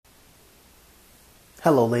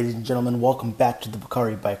Hello, ladies and gentlemen. Welcome back to the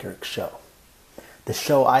Bakarris Show. The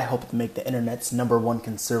show I hope to make the internet's #1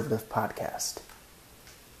 conservative podcast.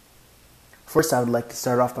 First, I would like to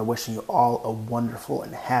start off by wishing you all a wonderful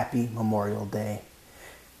and happy Memorial Day.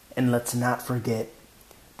 And let's not forget,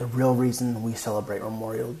 the real reason we celebrate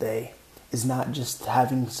Memorial Day is not just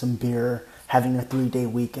having some beer, having a 3-day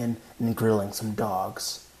weekend, and grilling some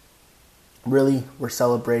dogs. Really, we're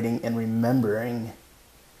celebrating and remembering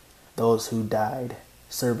those who died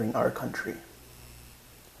serving our country.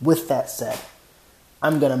 With that said,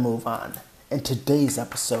 I'm going to move on. In today's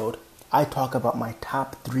episode, I talk about my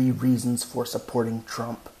top 3 reasons for supporting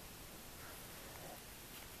Trump.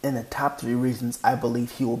 And the top 3 reasons I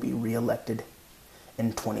believe he will be reelected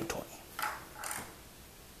in 2020.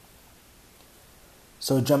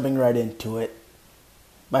 So jumping right into it,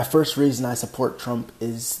 my first reason I support Trump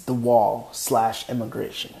is the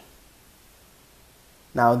wall/immigration.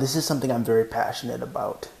 Now, this is something I'm very passionate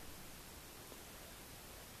about.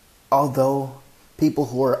 Although people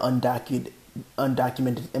who are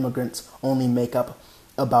undocumented immigrants only make up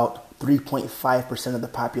about 3.5% of the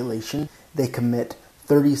population, they commit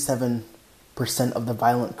 37% of the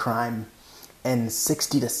violent crime, and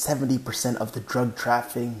 60 to 70% of the drug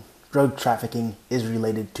trafficking is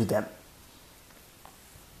related to them.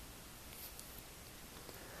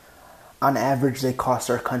 On average, they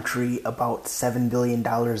cost our country about $7 billion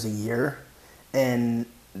a year. And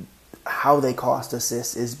how they cost us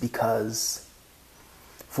this is because,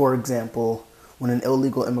 for example, when an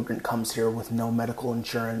illegal immigrant comes here with no medical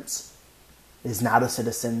insurance, is not a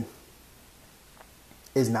citizen,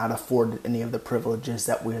 is not afforded any of the privileges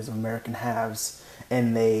that we as Americans have,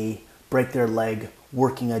 and they break their leg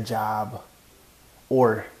working a job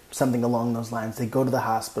or something along those lines, they go to the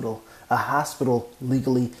hospital. A hospital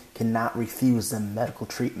legally cannot refuse them medical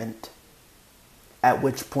treatment, at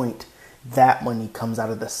which point that money comes out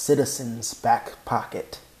of the citizen's back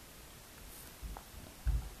pocket.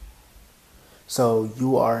 So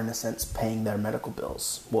you are, in a sense, paying their medical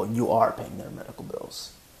bills. Well, you are paying their medical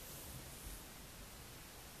bills.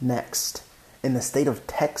 Next, in the state of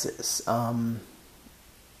Texas,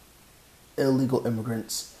 illegal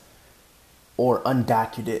immigrants or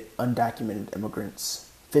undocumented immigrants,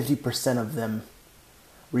 50% of them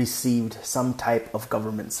received some type of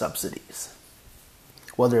government subsidies.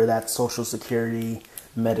 Whether that's Social Security,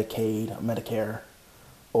 Medicaid, Medicare,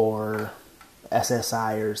 or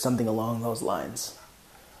SSI, or something along those lines.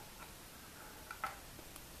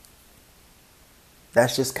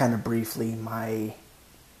 That's just kind of briefly my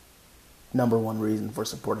 #1 reason for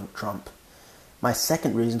supporting Trump. My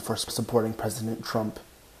second reason for supporting President Trump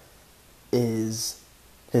is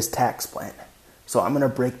his tax plan. So I'm going to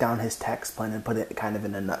break down his tax plan and put it kind of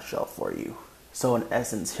in a nutshell for you. So in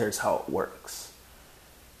essence, here's how it works.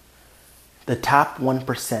 The top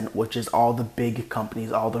 1%, which is all the big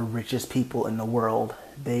companies, all the richest people in the world,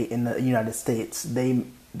 in the United States, they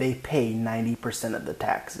pay 90% of the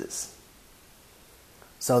taxes.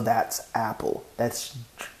 So that's Apple, that's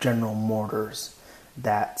General Motors,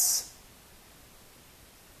 that's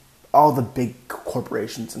all the big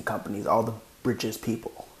corporations and companies, all the richest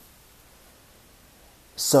people.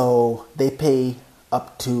 So they pay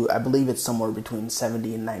up to, I believe it's somewhere between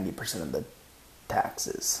 70 and 90% of the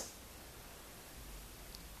taxes.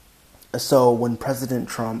 So when President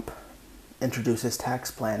Trump introduced his tax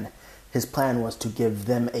plan, his plan was to give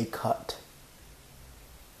them a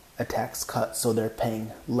tax cut, so they're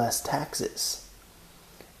paying less taxes.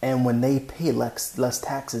 And when they pay less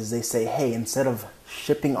taxes, they say, hey, instead of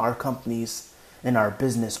shipping our companies and our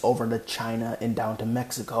business over to China and down to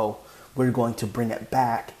Mexico, we're going to bring it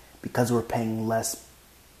back because we're paying less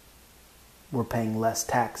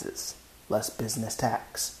taxes, less business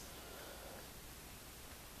tax.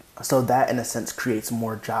 So that, in a sense, creates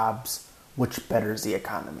more jobs, which betters the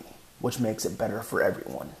economy, which makes it better for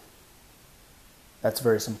everyone. That's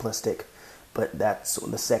very simplistic, but that's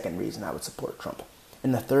the second reason I would support Trump.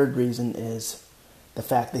 And the third reason is the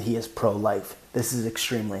fact that he is pro-life. This is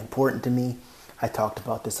extremely important to me. I talked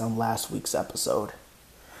about this on last week's episode.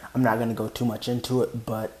 I'm not going to go too much into it,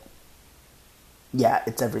 but yeah,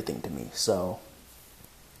 it's everything to me. So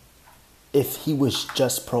if he was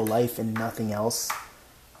just pro-life and nothing else,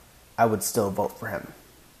 I would still vote for him.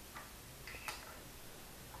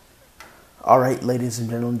 All right, ladies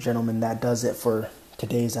and gentlemen, that does it for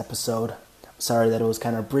today's episode. Sorry that it was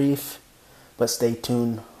kind of brief, but stay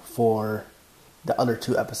tuned for the other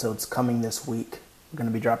 2 episodes coming this week. We're going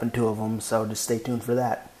to be dropping 2 of them, so just stay tuned for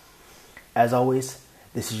that. As always,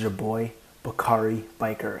 this is your boy, Bakarris,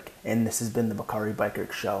 and this has been the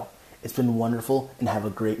Bakarris Show. It's been wonderful, and have a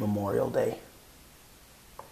great Memorial Day.